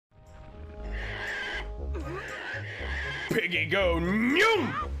Piggy go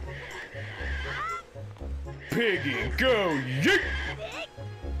nyum! Piggy go yeet!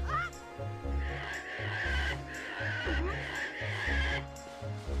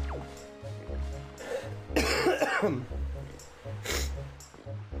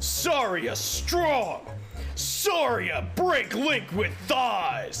 Saria strong! Saria break link with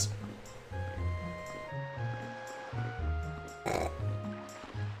thighs!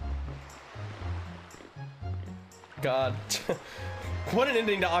 God. What an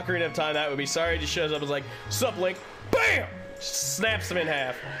ending to Ocarina of Time that would be. Saria just shows up and is like, sup Link? BAM! Snaps him in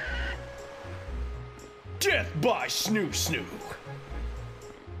half. Death by Snoo Snoo.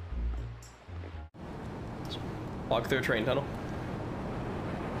 Walk through a train tunnel.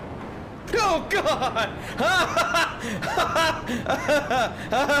 Oh God!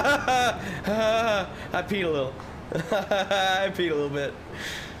 I peed a little. I peed a little bit.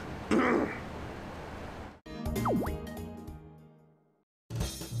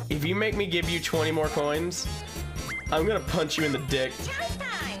 If you make me give you 20 more coins, I'm gonna punch you in the dick.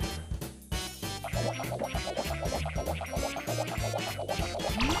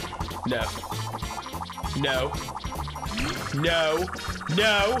 No. No. No.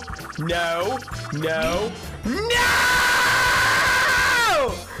 No. No. No. No!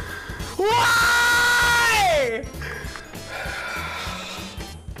 Why?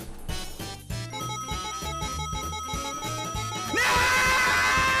 No!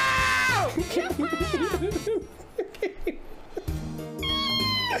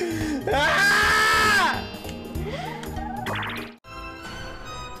 Ah!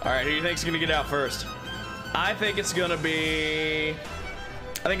 All right, who do you think's gonna get out first? I think it's gonna be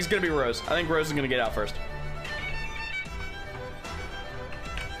Rose. I think Rose is gonna get out first.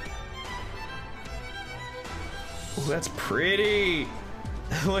 Ooh, that's pretty.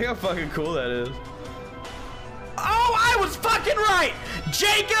 Look how fucking cool that is. Oh, I was fucking right!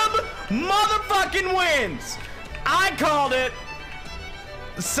 Jacob motherfucking wins! I called it!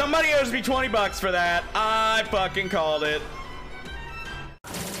 Somebody owes me 20 bucks for that. I fucking called it.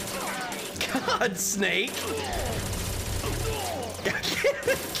 God, Snake.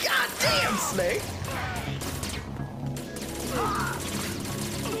 God damn, Snake.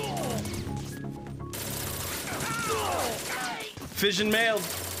 Fission mailed.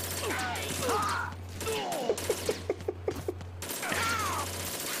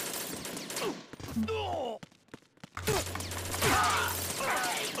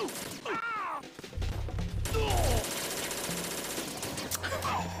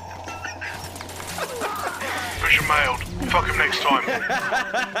 Fission mailed. Fuck him next time.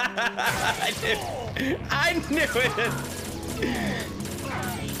 I knew it.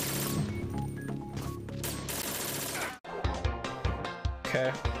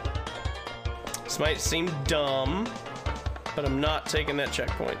 Okay. This might seem dumb, but I'm not taking that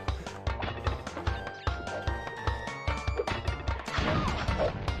checkpoint.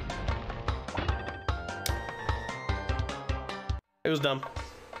 It was dumb.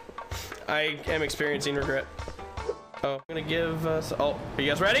 I am experiencing regret. Oh, I'm gonna give us. Oh, are you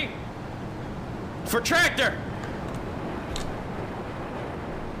guys ready? For tractor!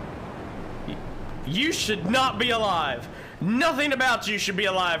 You should not be alive. Nothing about you should be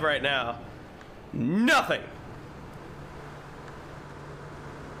alive right now. Nothing.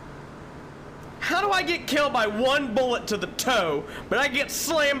 How do I get killed by one bullet to the toe, but I get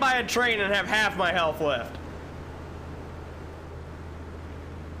slammed by a train and have half my health left?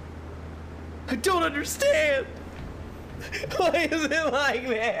 I don't understand. Why is it like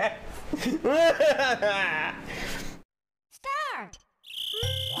that? Start.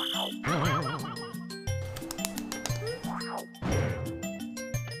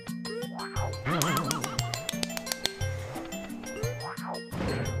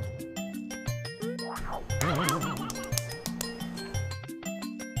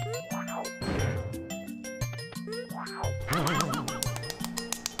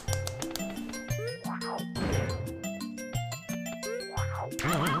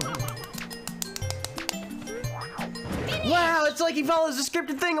 Wow, it's like he follows the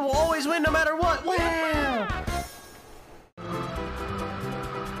scripted thing and will always win no matter what. Wow.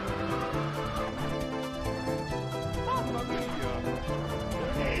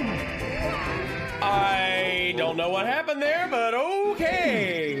 I don't know what happened there, but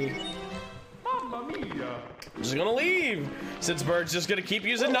okay. I'm just gonna leave, since Bird's just gonna keep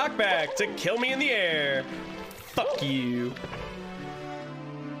using knockback to kill me in the air. Fuck you.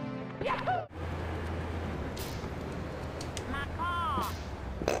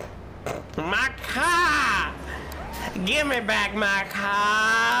 My car! Give me back my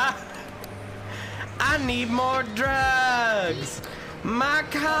car! I I need more drugs. My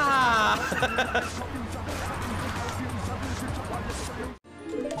car.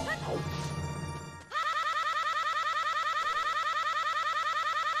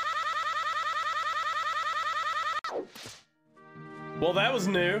 Well, that was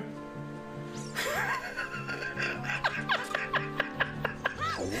new.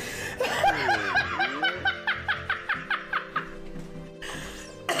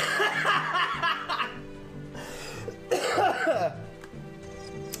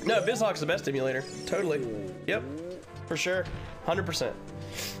 No, BizHawk's the best emulator. Totally. Yep. For sure. 100%.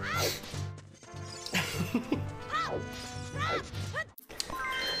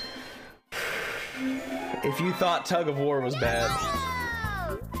 If you thought Tug of War was bad,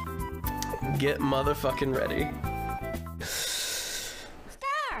 get motherfucking ready.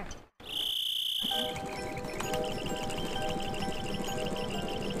 Start.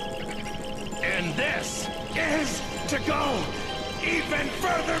 And this is to go even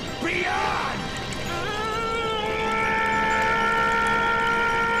further beyond!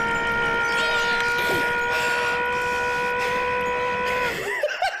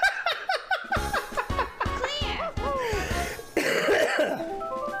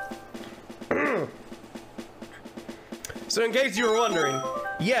 So in case you were wondering,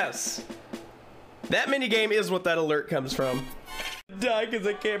 yes, that minigame is what that alert comes from. Die because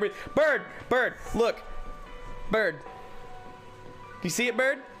I can't breathe. Bird, bird, look. Bird. Do you see it,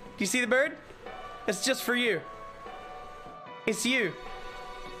 bird? Do you see the bird? It's just for you. It's you.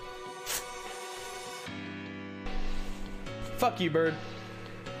 Fuck you, bird.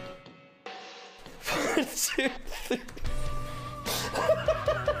 1, 2, 3.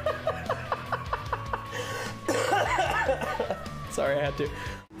 Sorry, I had to.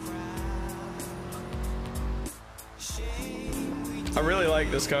 I really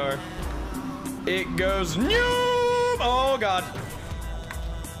like this car. It goes new. Oh God.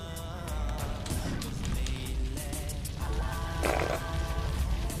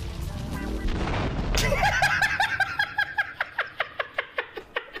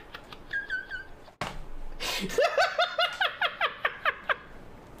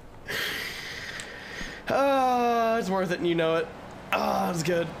 Oh, it's worth it and you know it. Oh, it's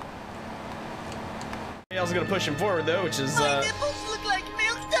good. I was gonna push him forward though, which is My nipples look like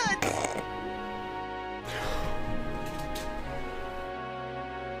milk duds.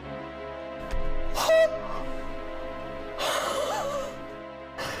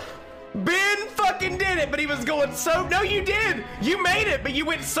 Ben fucking did it, but he was going so... No, you did! You made it, but you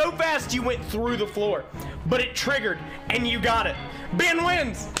went so fast you went through the floor. But it triggered, and you got it. Ben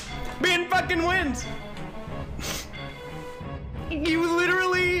wins! Ben fucking wins! You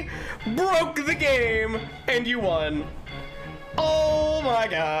literally broke the game, and you won. Oh my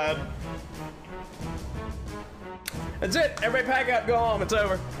God. That's it. Everybody pack up, go home, it's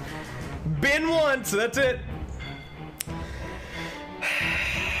over. Ben won, so that's it.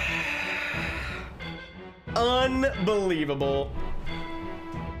 Unbelievable.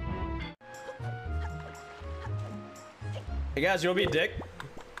 Hey guys, you wanna be a dick?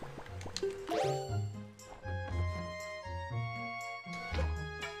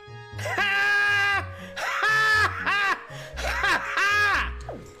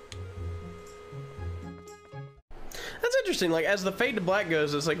 That's interesting, like as the fade to black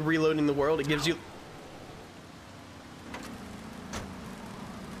goes, it's like reloading the world, it gives you...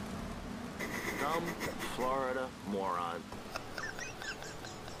 Dumb Florida moron.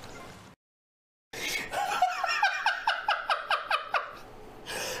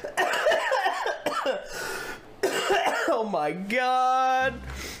 Oh my God.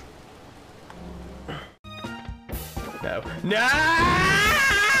 No. No!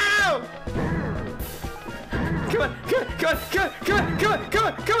 Come on, come on, come on, come on, come on, come on, come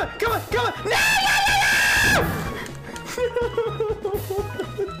on, come on, come on, come on! No, no, no, no!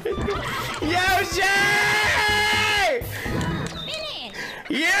 Yoshi! Finish.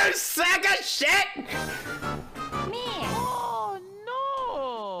 You sack of shit! Miss. Oh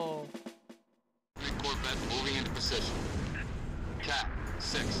no! Corvette moving into position. Cat,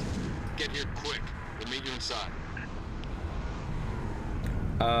 6. Get here quick. We'll meet you inside.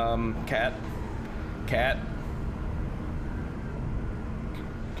 Cat. Cat.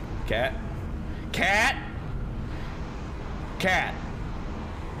 Cat. Cat. Cat.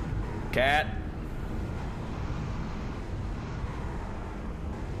 Cat.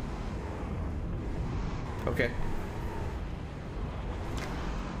 Okay.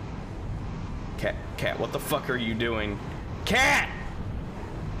 Cat, what the fuck are you doing? Cat!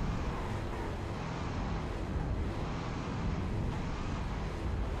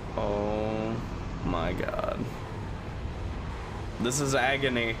 Oh my my god. This is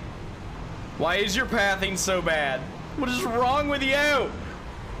agony. Why is your pathing so bad? What is wrong with you?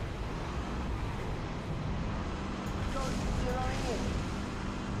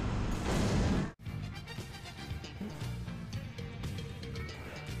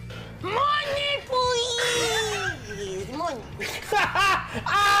 Money, please! Money.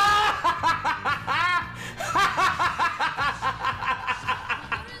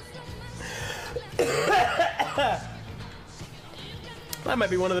 That might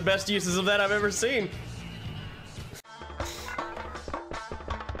be one of the best uses of that I've ever seen.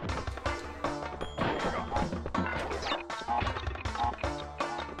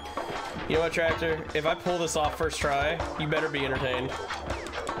 You know what, Tractor? If I pull this off first try, you better be entertained.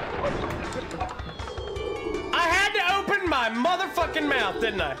 I had to open my motherfucking mouth,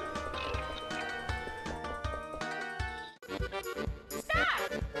 didn't I?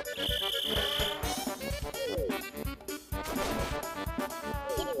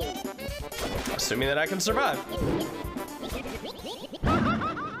 Assuming that I can survive.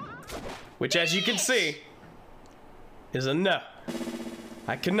 Which, as you can see, is a no.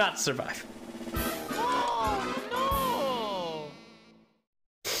 I cannot survive. Oh,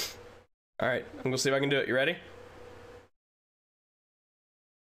 All right, I'm gonna see if I can do it. You ready?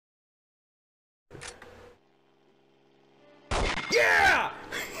 Yeah!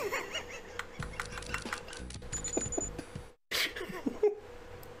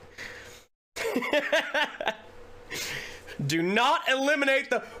 Do not eliminate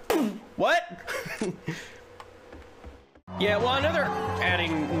the what? Yeah, well, I know they're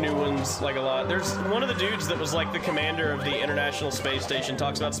adding new ones like a lot. There's one of the dudes that was like the commander of the International Space Station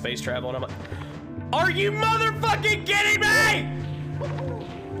talks about space travel, and I'm like, are you motherfucking kidding me?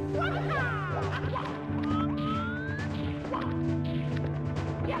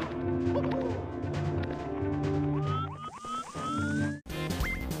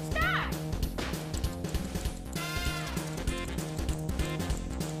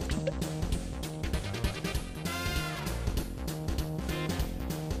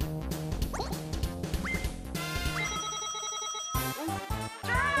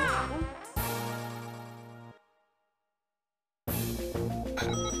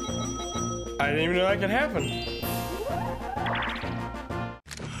 I didn't even know that could happen.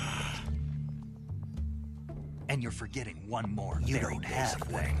 And you're forgetting one more thing. You don't have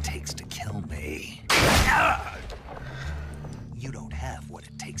what it takes to kill me. You don't have what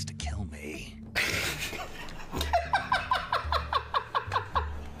it takes to kill me.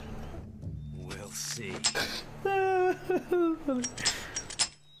 We'll see.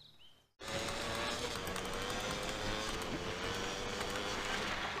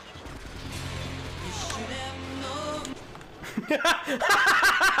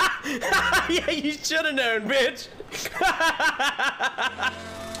 Yeah, you should have known, bitch.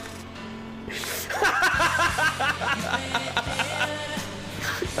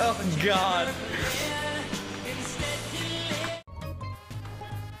 Oh, God.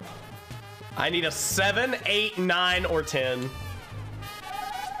 I need a 7, 8, 9, or 10.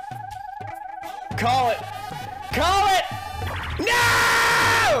 Call it. Call it.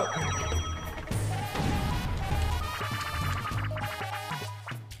 No!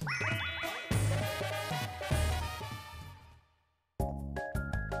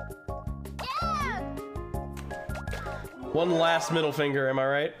 One last middle finger, am I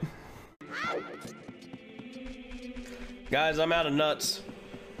right? Guys, I'm out of nuts.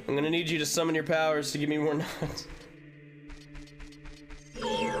 I'm gonna need you to summon your powers to give me more nuts.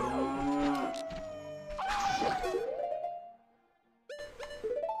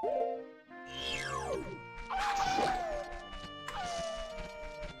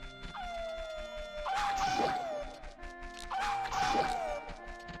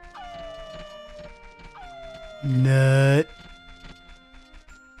 Nut.